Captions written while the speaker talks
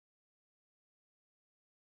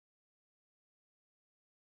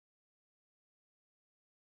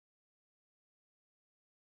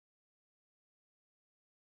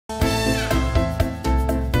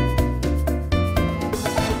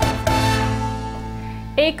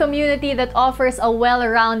A community that offers a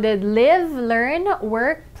well-rounded live, learn,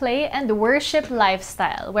 work, play, and worship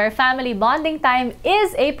lifestyle, where family bonding time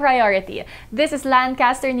is a priority. This is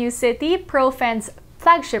Lancaster New City, ProFen's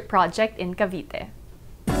flagship project in Cavite.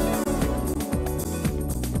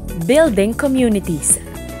 Building communities.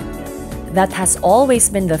 That has always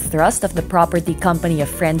been the thrust of the property company of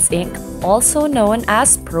Friends Inc., also known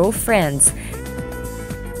as ProFriends.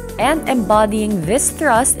 And embodying this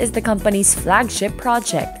thrust is the company's flagship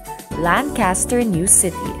project, Lancaster New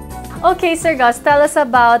City. Okay, Sir Gus, tell us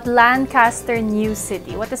about Lancaster New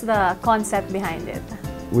City. What is the concept behind it?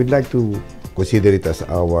 We'd like to consider it as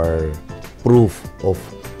our proof of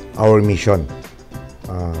our mission,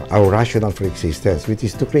 our rationale for existence, which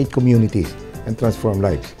is to create communities and transform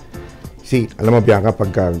lives. See, alam mo Bianca,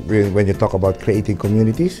 when you talk about creating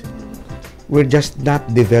communities, we're just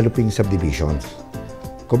not developing subdivisions.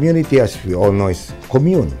 Community, as we all know, is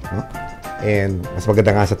commune, no? And mas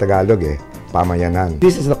maganda nga sa Tagalog pamayanan.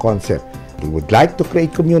 This is the concept. We would like to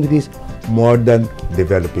create communities more than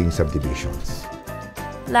developing subdivisions.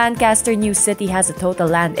 Lancaster New City has a total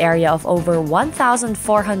land area of over 1,400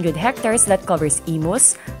 hectares that covers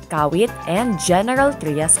Imus, Cavite, and General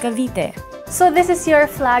Trias, Cavite. So this is your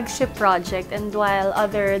flagship project, and while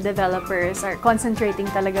other developers are concentrating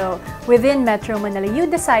talaga within Metro Manila, you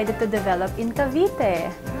decided to develop in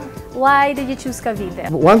Cavite. Why did you choose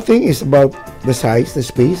Cavite? One thing is about the size, the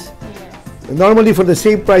space. Yes. Normally for the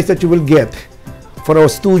same price that you will get for a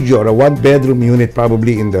studio or a one-bedroom unit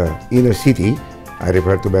probably in the inner city, I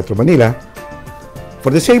refer to Metro Manila,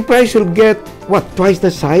 for the same price you'll get, what, twice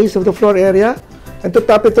the size of the floor area? And to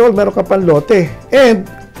top it all, meron ka pang lote.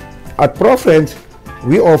 And at ProFriends,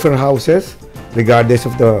 we offer houses, regardless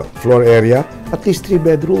of the floor area, at least 3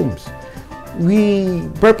 bedrooms. We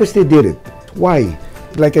purposely did it. Why?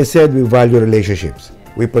 Like I said, we value relationships.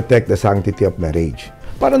 We protect the sanctity of marriage.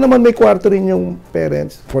 Para naman may kwarto rin yung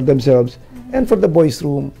parents for themselves and for the boys'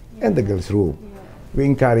 room and the girls' room. We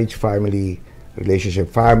encourage family relationship,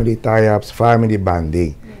 family tie-ups, family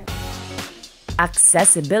bonding.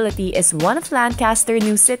 Accessibility is one of Lancaster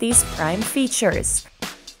New City's prime features.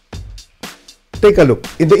 Take a look.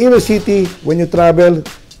 In the inner city, when you travel,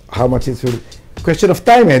 how much it's a question of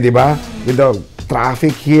time, di ba? With the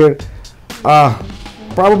traffic here,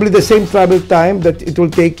 probably the same travel time that it will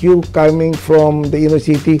take you coming from the inner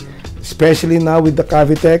city, especially now with the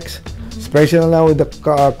Cavitex, especially now with the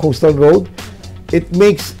coastal road, it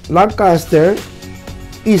makes Lancaster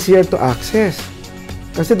easier to access.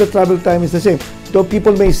 Kasi the travel time is the same. Though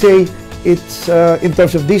people may say it's in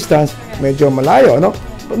terms of distance, medyo malayo, no?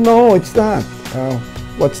 But no, it's not.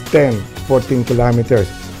 What's 10, 14 kilometers?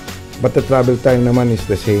 But the travel time naman is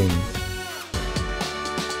the same.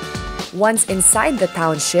 Once inside the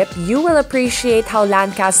township, you will appreciate how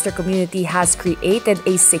Lancaster community has created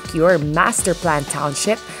a secure master plan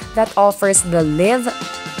township that offers the live,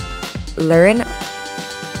 learn,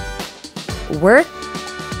 work,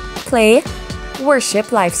 play,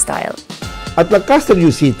 worship lifestyle. At Lancaster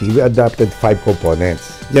New City, we adopted 5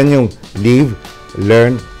 components. Yan yung live,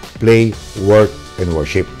 learn, play, work, and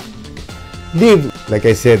worship. Live, like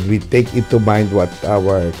I said, we take into mind what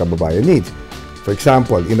our kababayan needs. For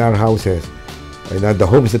example, in our houses, in the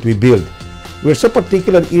homes that we build, we're so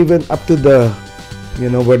particular even up to the,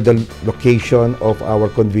 where the location of our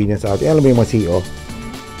convenience out. Alam mo yung mga CEO?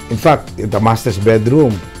 In fact, in the master's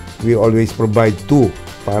bedroom, we always provide 2.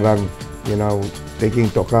 Parang, taking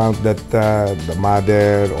into account that the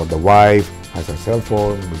mother or the wife has a cell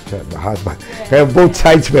phone, the husband. Kaya both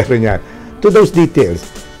sides meron yan. To those details.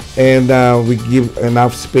 And we give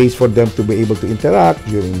enough space for them to be able to interact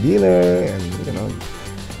during dinner and,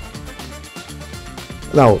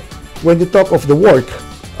 Now, when you talk of the work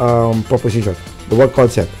proposition, the work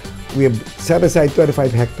concept, we have set aside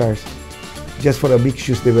 25 hectares just for a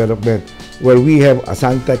mixed-use development where we have a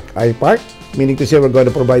Suntech I-Park, meaning to say we're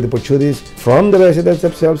going to provide opportunities from the residents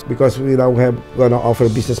themselves because we now have going to offer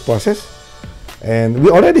business process. And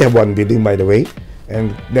we already have 1 building, by the way.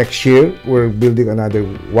 And next year, we're building another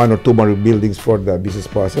 1 or 2 more buildings for the business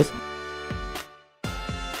process.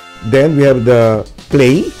 Then we have the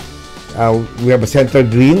play. We have a central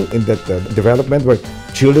green in that development where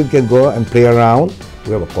children can go and play around.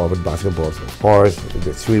 We have a covered basketball, of course,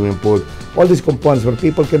 the swimming pool, all these components where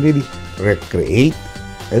people can really recreate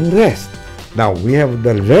and rest. Now, we have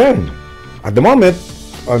the learn. At the moment,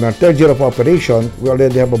 on our 3rd year of operation, we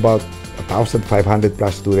already have about 1,500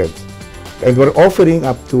 plus students. And we're offering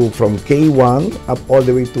up to from K1 up all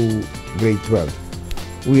the way to grade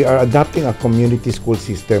 12. We are adopting a community school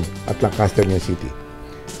system at Lancaster New City.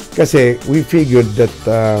 Kasi we figured that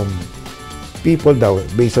people daw,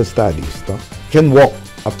 based on studies, can walk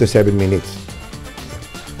up to 7 minutes.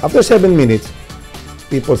 After 7 minutes,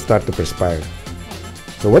 people start to perspire.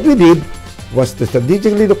 So what we did was to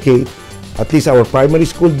strategically locate at least our primary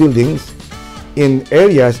school buildings in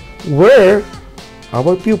areas where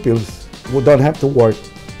our pupils would don't have to walk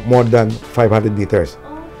more than 500 meters.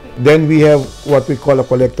 Then we have what we call a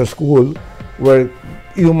collector school, where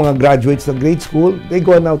yung mga graduates ng grade school, they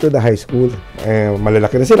go now to the high school.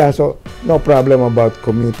 Malalaki na sila, so no problem about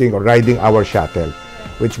commuting or riding our shuttle,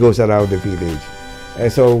 which goes around the village.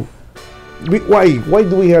 So, why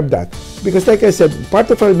do we have that? Because like I said,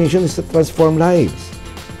 part of our mission is to transform lives.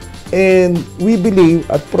 And we believe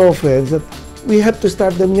at Pro-Friends that we have to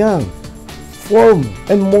start them young, form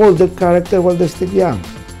and mold their character while they're still young.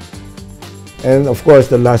 And of course,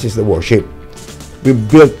 the last is the worship. We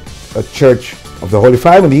built a church of the Holy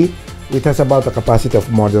Family, which has about a capacity of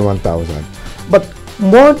more than 1,000. But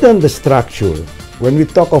more than the structure, when we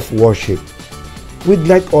talk of worship, we'd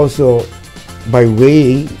like also, by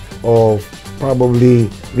way of probably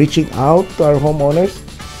reaching out to our homeowners,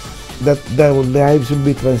 that their lives will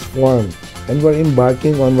be transformed. And we're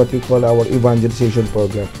embarking on what we call our evangelization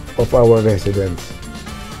program of our residents.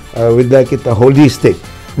 We'd like it a holistic,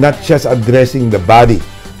 not just addressing the body,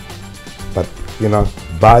 but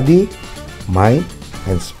body, mind,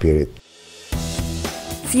 and spirit.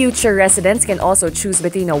 Future residents can also choose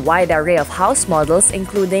between a wide array of house models,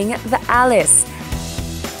 including the Alice,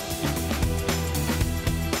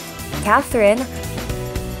 Catherine,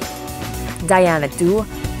 Diana II,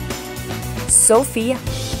 Sophie,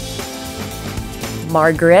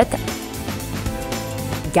 Margaret,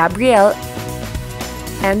 Gabrielle,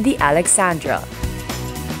 and the Alexandra.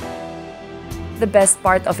 The best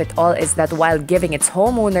part of it all is that while giving its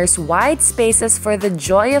homeowners wide spaces for the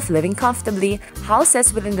joy of living comfortably,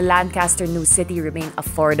 houses within the Lancaster New City remain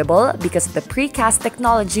affordable because of the precast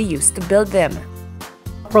technology used to build them.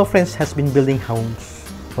 Pro-Friends has been building homes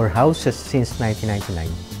or houses since 1999.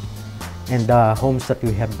 And the homes that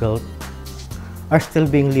we have built are still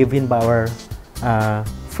being lived in by our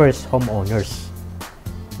first homeowners.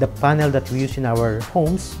 The panel that we use in our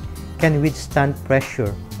homes can withstand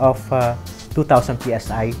pressure of 2,000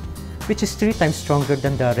 psi, which is 3 times stronger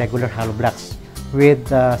than the regular hollow blocks with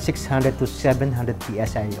 600 to 700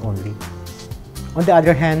 psi only. On the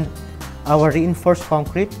other hand, our reinforced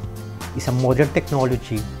concrete is a modern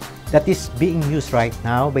technology that is being used right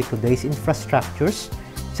now by today's infrastructures,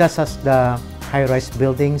 such as the high-rise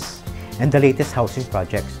buildings and the latest housing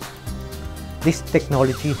projects. This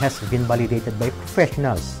technology has been validated by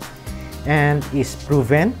professionals and is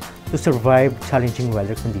proven to survive challenging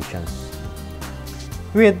weather conditions.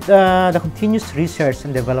 With the continuous research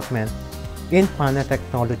and development in panel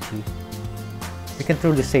technology, we can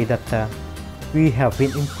truly say that we have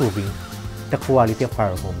been improving the quality of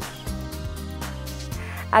our homes.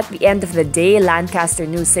 At the end of the day, Lancaster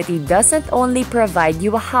New City doesn't only provide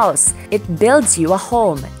you a house, it builds you a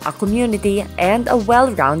home, a community, and a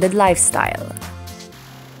well-rounded lifestyle.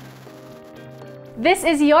 This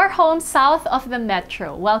is your home south of the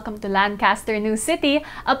metro. Welcome to Lancaster New City,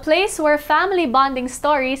 a place where family bonding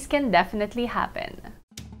stories can definitely happen.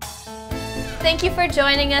 Thank you for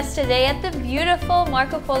joining us today at the beautiful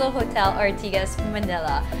Marco Polo Hotel Ortigas,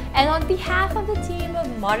 Manila. And on behalf of the team of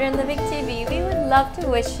Modern Living TV, we would love to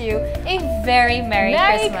wish you a very Merry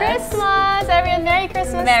Christmas. Merry Christmas! Everyone, Merry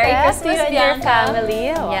Christmas! Merry Steph, Christmas, to you and your Bianca. family.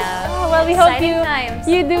 Yeah. Oh, well, we hope Exciting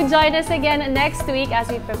you do join us again next week as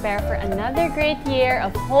we prepare for another great year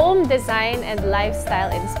of home design and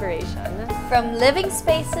lifestyle inspiration. From living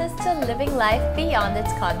spaces to living life beyond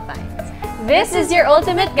its confines. This is your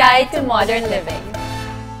ultimate guide to modern living.